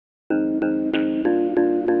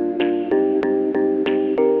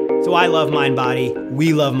So I love MindBody,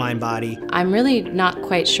 we love MindBody. I'm really not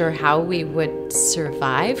quite sure how we would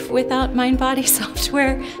survive without MindBody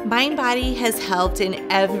software. MindBody has helped in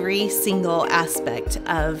every single aspect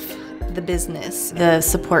of the business. The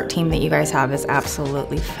support team that you guys have is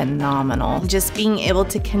absolutely phenomenal. Just being able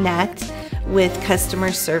to connect with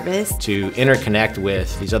customer service. To interconnect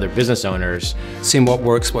with these other business owners. Seeing what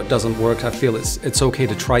works, what doesn't work. I feel it's okay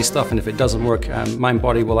to try stuff, and if it doesn't work,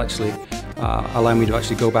 MindBody will actually allow me to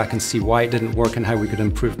actually go back and see why it didn't work and how we could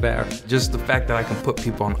improve better. Just the fact that I can put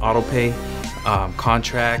people on auto pay,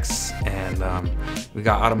 contracts, and we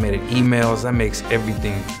got automated emails, that makes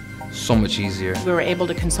everything so much easier. We were able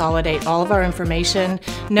to consolidate all of our information,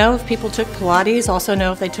 know if people took Pilates, also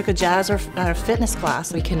know if they took a jazz or fitness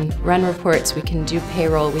class. We can run reports, we can do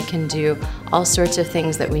payroll, we can do all sorts of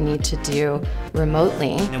things that we need to do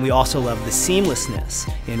remotely. And we also love the seamlessness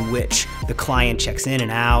in which the client checks in and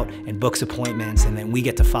out and books appointments, and then we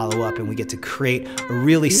get to follow up and we get to create a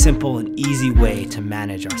really simple and easy way to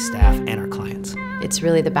manage our staff and our clients. It's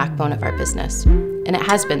really the backbone of our business, and it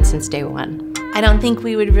has been since day one. I don't think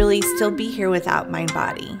we would really still be here without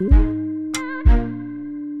MindBody.